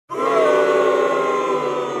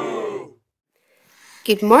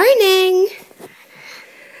Good morning.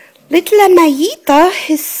 Little Amaia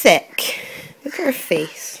is sick. Look at her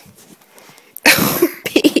face. Oh,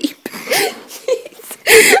 babe.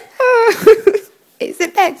 Oh.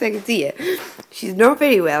 Sit back so I can see it. She's not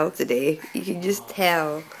very well today. You can just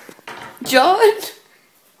tell. John?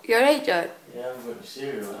 You alright, John? Yeah, I've got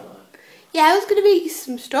cereal, haven't I? Yeah, I was going to make you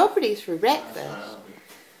some strawberries for breakfast.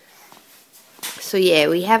 So yeah,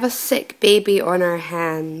 we have a sick baby on our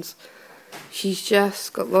hands. She's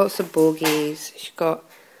just got lots of bogies. She's got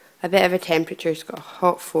a bit of a temperature. She's got a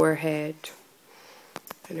hot forehead.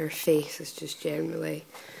 And her face is just generally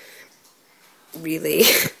really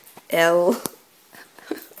ill.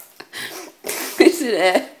 Isn't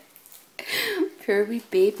it? Poor wee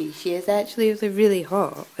baby. She is actually really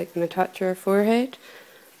hot. Like when I touch her forehead.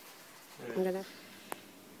 Yeah. I'm gonna...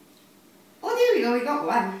 Oh, there we go. We got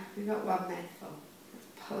one. We got one mouthful. That's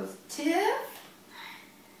positive.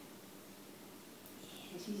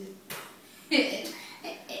 Yeah, she's just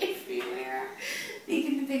everywhere.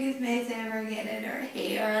 Making the biggest mess ever, getting her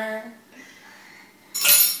hair.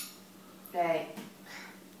 Right.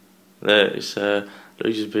 There, it's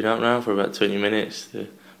Louisa's been up now for about 20 minutes. The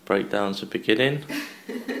breakdowns are beginning.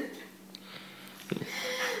 I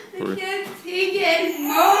can't take it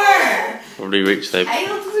more. Probably reached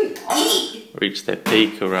their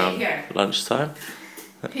peak around lunchtime.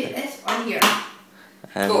 Put this on here.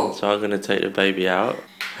 And go. So I'm going to take the baby out.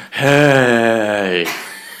 Hey!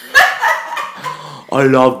 I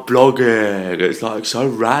love blogging. It's like so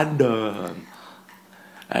random.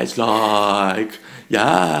 It's like,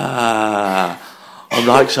 yeah. I'm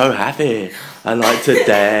like so happy. And like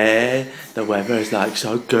today, the weather is like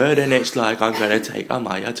so good. And it's like I'm going to take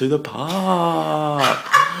Amaia to the park.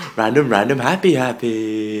 Random, happy.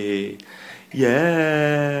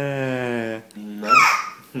 Yeah. No.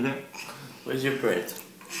 Where's your bread?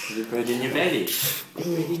 Is your bread in your belly? Bread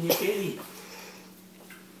in your belly.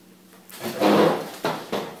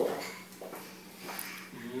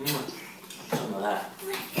 Some of that.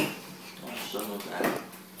 Some of that.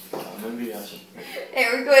 Remember you have some bread. Hey,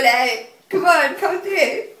 we're going out. Come on, come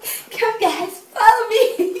through. Come guys, follow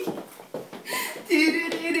me. So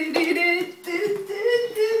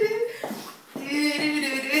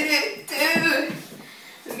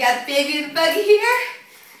we got the baby in the buggy here.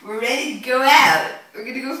 We're ready to go out. We're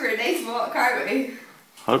going to go for a nice walk, aren't we?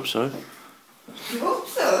 Hope so. You hope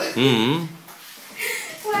so. Mm-hmm.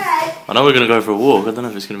 Why? I know we're going to go for a walk. I don't know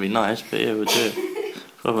if it's going to be nice, but yeah, we'll do it.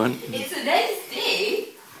 Come on. It's a nice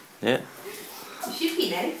day. Yeah. It should be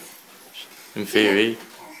nice. In theory.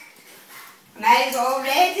 Amaya's all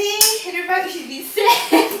ready. And her buggy should be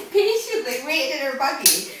sitting patiently waiting in her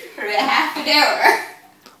buggy for about half an hour.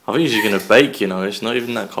 I think she's going to bake, you know. It's not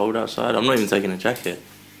even that cold outside. I'm not even taking a jacket.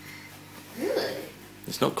 Really?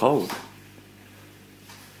 It's not cold.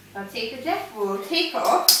 I'll take the jacket. We'll take it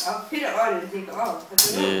off. I'll put it on and take it off. I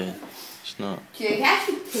don't know. Yeah, it's not. Do you think I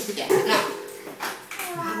should take the jacket? No.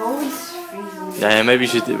 I'm always freezing. Yeah, maybe you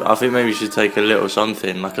should. I think maybe you should take a little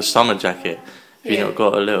something, like a summer jacket. If you've not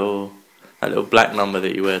got that little black number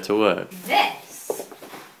that you wear to work. This?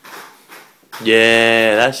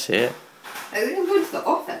 Yeah, that's it. I think I'm going to the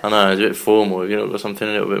office. I know, it's a bit formal. If you've not got something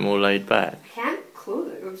a little bit more laid back. I can't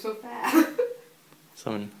close it. I'm so fat.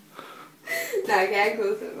 Something. No, I can't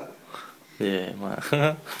close it. But Yeah, might.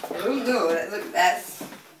 I don't know. Look, that's...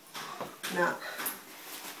 No.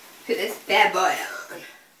 Put this bad boy on.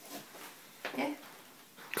 Yeah.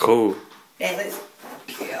 Cool. That looks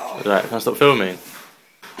cool. Right, can I stop filming?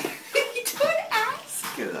 You don't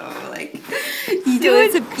ask though, like... You know,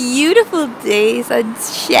 it's a beautiful day,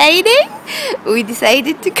 sun's shining. We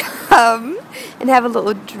decided to come and have a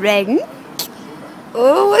little drink.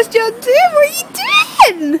 Oh, what's John doing? What are you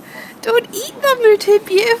doing? Don't eat them, they're too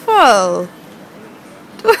beautiful.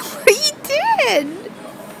 What are you doing?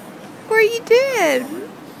 What are you doing?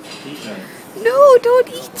 No, don't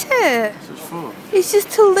eat it. What's it for? It's just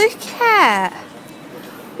to look at.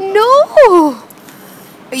 No.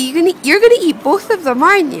 You're gonna eat both of them,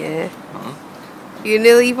 aren't you? You're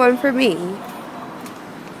gonna leave one for me?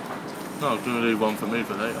 No, I'm gonna leave one for me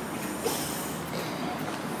for later.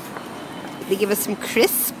 They give us some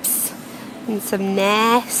crisps and some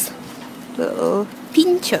nice little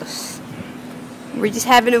pinchos. We're just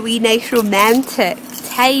having a wee nice romantic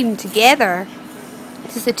time together.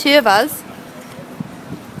 Just the two of us.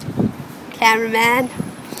 Cameraman.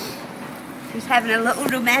 Just having a little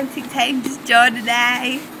romantic time, just John and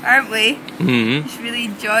I, aren't we? Mm-hmm. Just really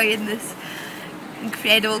enjoying this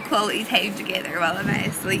incredible quality time together while I'm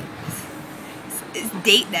asleep. It's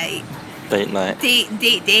date night. Date night. Date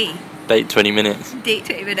day. Date 20 minutes. Date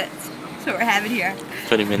 20 minutes. That's what we're having here.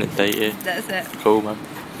 20-minute date, yeah. That's it. Cool, man.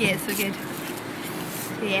 Yeah, so good.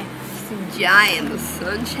 So yeah, just enjoying the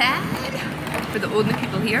sunshine. For the older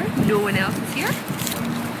people here, no one else is here.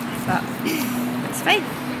 But it's fine.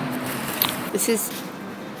 This is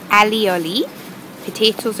alioli,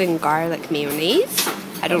 potatoes and garlic mayonnaise.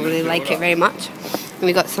 I don't really like it very much. And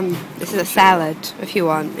we got some, this is a salad if you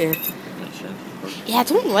want. Yeah. Yeah, I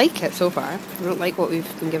don't like it so far. I don't like what we've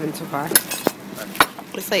been given so far.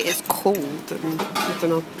 It's like it's cold and I don't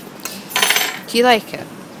know. Do you like it?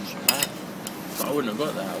 But I wouldn't have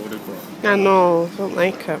got that, I would have got... I know, I don't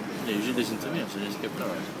like it. Yeah, you should listen to me, so just skip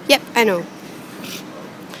that. Yep, I know.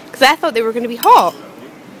 Because I thought they were going to be hot.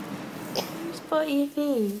 Spotty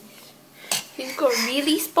face. He's got a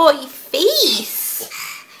really spotty face.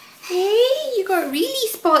 Hey, you got a really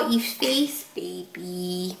spotty face,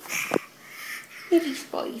 baby. Really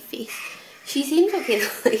spotty face. She seems okay,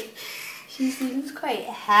 like, she seems quite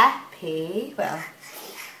happy. Well,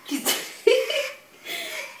 she seems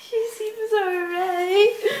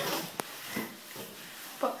alright.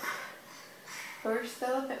 But we're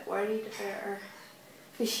still a bit worried about her.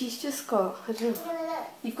 Because she's just got, I don't know,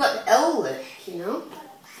 you've got the ill look, you know?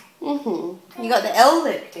 You got the ill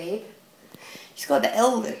look, babe. She's got the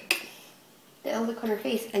ill look. The ill look on her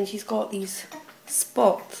face. And she's got these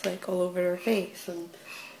spots, like, all over her face. And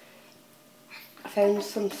I found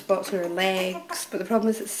some spots on her legs. But the problem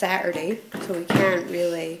is it's Saturday, so we can't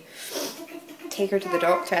really take her to the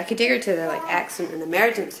doctor. I could take her to the, like, accident and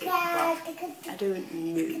emergency, but I don't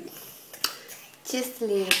know. Just a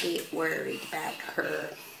little bit worried about her.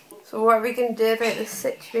 So what are we going to do about this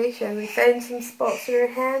situation? We found some spots in her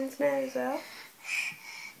hands now as well.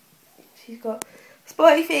 She's got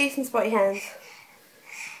spotty face and spotty hands.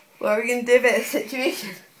 What are we going to do about this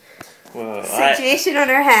situation? Well, situation on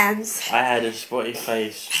her hands. I had a spotty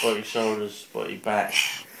face, spotty shoulders, spotty back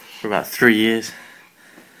for about 3 years.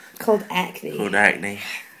 Called acne. Called acne.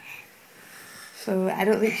 So I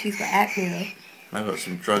don't think she's got acne though. I got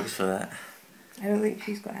some drugs for that. I don't think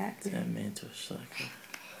she's got acne. Sent me into a cycle.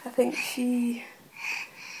 I think she...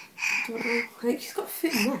 I don't know. I think she's got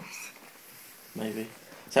foot and mouth. Maybe.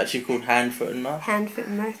 It's actually called hand, foot and mouth. Hand, foot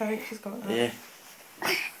and mouth, I think she's got that. Yeah.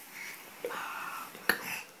 I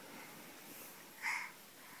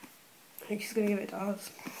think she's going to give it to us.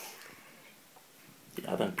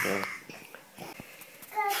 Yeah, I don't care.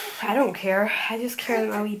 I don't care. I just care that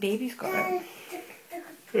my wee baby's got it.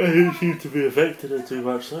 It doesn't seem to be affected her too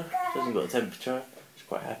much though. She hasn't got a temperature. She's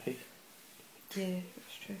quite happy. Yeah,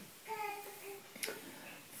 that's true.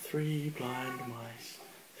 3 blind mice.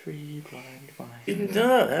 3 blind mice. You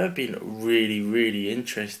know, that would be a really, really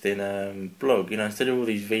interesting blog. You know, instead of all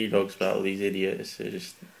these vlogs about all these idiots,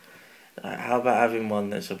 just how about having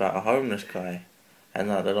one that's about a homeless guy and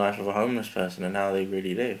like the life of a homeless person and how they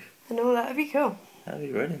really live? I know, that'd be cool. That'd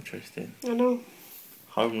be really interesting. I know.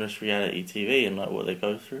 Homeless reality TV and like what they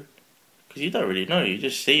go through. Because you don't really know, you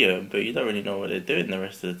just see them, but you don't really know what they're doing the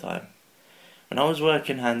rest of the time. When I was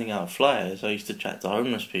working handing out flyers, I used to chat to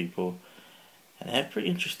homeless people, and they have pretty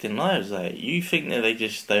interesting lives. Like, you think that they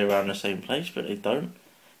just stay around the same place, but they don't.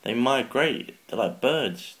 They migrate. They're like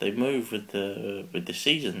birds. They move with the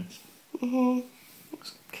seasons.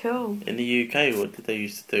 That's cool. In the UK, what did they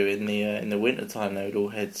used to do in the winter time? They would all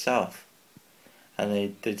head south,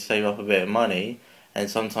 and they'd save up a bit of money. And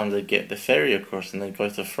sometimes they'd get the ferry across and they'd go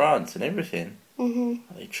to France and everything.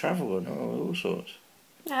 They travel and all sorts.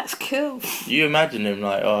 That's cool. You imagine them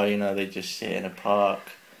like, oh, you know, they just sit in a park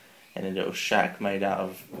in a little shack made out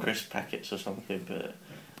of crisp packets or something, but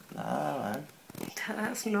nah, man.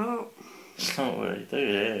 That's not. That's not what they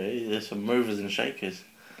do, yeah. There's some movers and shakers.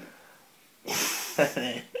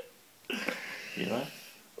 You know?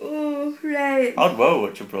 Oh, right. I'd well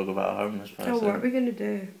watch a blog about a homeless person. Oh, what are we going to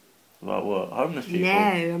do? About what? Homeless people? No,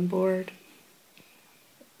 I'm bored.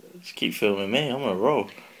 Just keep filming me, I'm on a roll.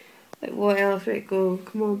 Like, what else? Right, go.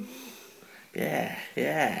 Come on. Yeah.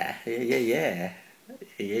 Yeah.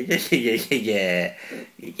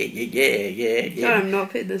 I'm not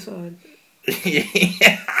putting this on. Yeah.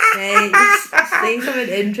 Hey, say something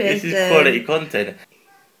interesting. This is quality content.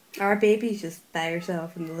 Our baby's just by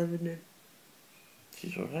herself in the living room.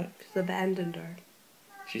 She's alright. She's abandoned her.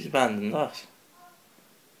 She's abandoned us.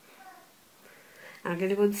 I'm going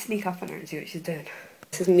to go and sneak up on her and see what she's doing.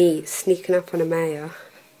 This is me sneaking up on Amaia.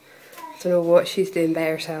 I don't know what she's doing by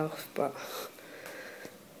herself, but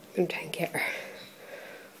I'm going to try and get her.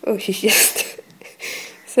 Oh, she's just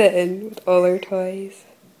sitting with all her toys.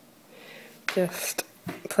 Just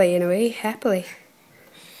playing away happily.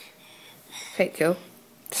 Quite cool.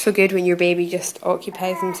 So good when your baby just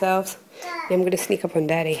occupies themselves. I'm going to sneak up on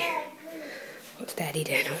Daddy What's Daddy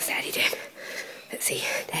doing? What's Daddy doing? Let's see.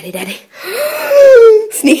 Daddy.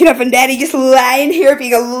 Sneaking up on Daddy, just lying here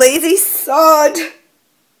being a lazy sod.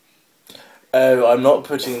 Oh, I'm not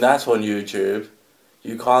putting that on YouTube.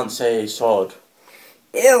 You can't say sod.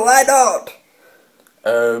 Ew, why not?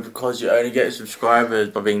 Oh, because you only get subscribers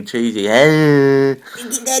by being cheesy. Look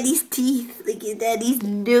at Daddy's teeth. Look at Daddy's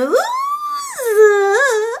nose.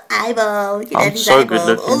 Eyeball. Look at I'm Daddy's so eyeball.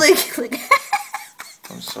 good looking. Oh, look.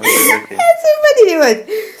 I'm so good looking. That's so funny, one.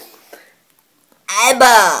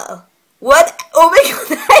 Eyeball. What? Oh my god,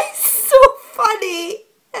 that is so funny.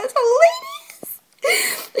 That's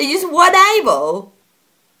hilarious. They just one eyeball.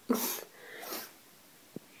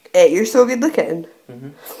 Hey, you're so good looking.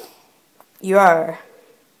 You are.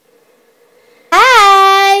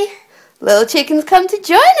 Hi! Little chickens come to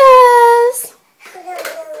join us.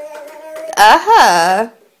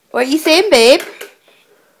 What are you saying, babe?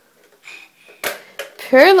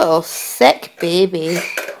 Poor little sick baby.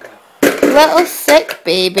 Little sick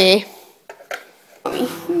baby.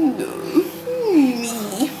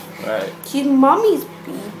 Right. She's mommy's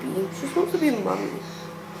baby. She's supposed to be mommy.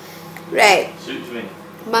 Right. Suits me.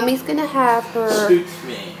 Mommy's gonna have Suits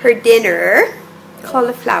me. her dinner.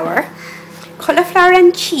 Cauliflower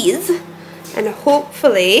and cheese. And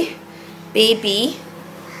hopefully baby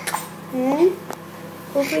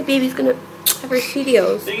hopefully baby's gonna have her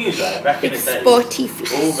Cheerios. Thing is, right, back in the day, spotty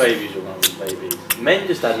face. all babies were mum's babies. Men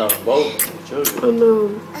just had no involvement with children. Oh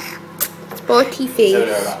no. Spotty face. So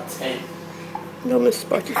they're about 10. No,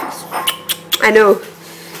 spotty face. I know.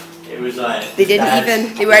 It was like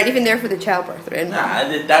They weren't even there for the childbirth, right? Nah,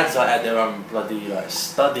 the dads like had their own bloody like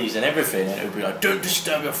studies and everything. And it would be like, don't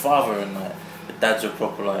disturb your father, and like the dads were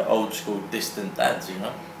proper like old school, distant dads, you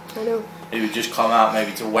know. I know. He would just come out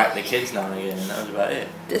maybe to whack the kids now and again, and that was about it.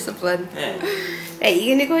 Discipline. Yeah. Right,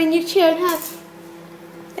 you gonna go in your chair and have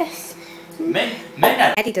this? Men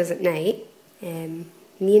had Daddy does at night. Me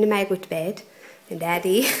and Amaia go to bed, and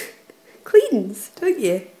Daddy cleans, don't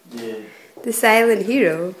you? Yeah. The silent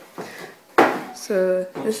hero. So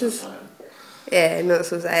this is not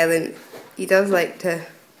so silent. He does like to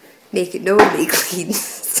make it known that he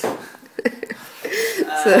cleans.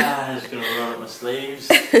 I'm just gonna roll up my sleeves.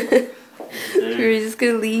 We're just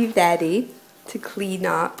gonna leave Daddy to clean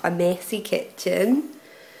up a messy kitchen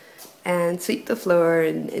and sweep the floor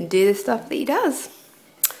and do the stuff that he does.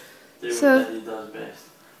 Do So what Daddy does best.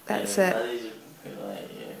 That's yeah, it. Daddy's a bit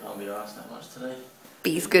like, can't be asked that much today.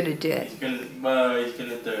 But he's gonna do it. He's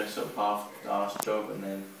gonna do a sort of half-assed job and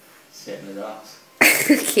then sit in the grass.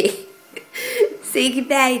 Okay. Say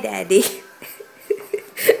goodbye, Daddy.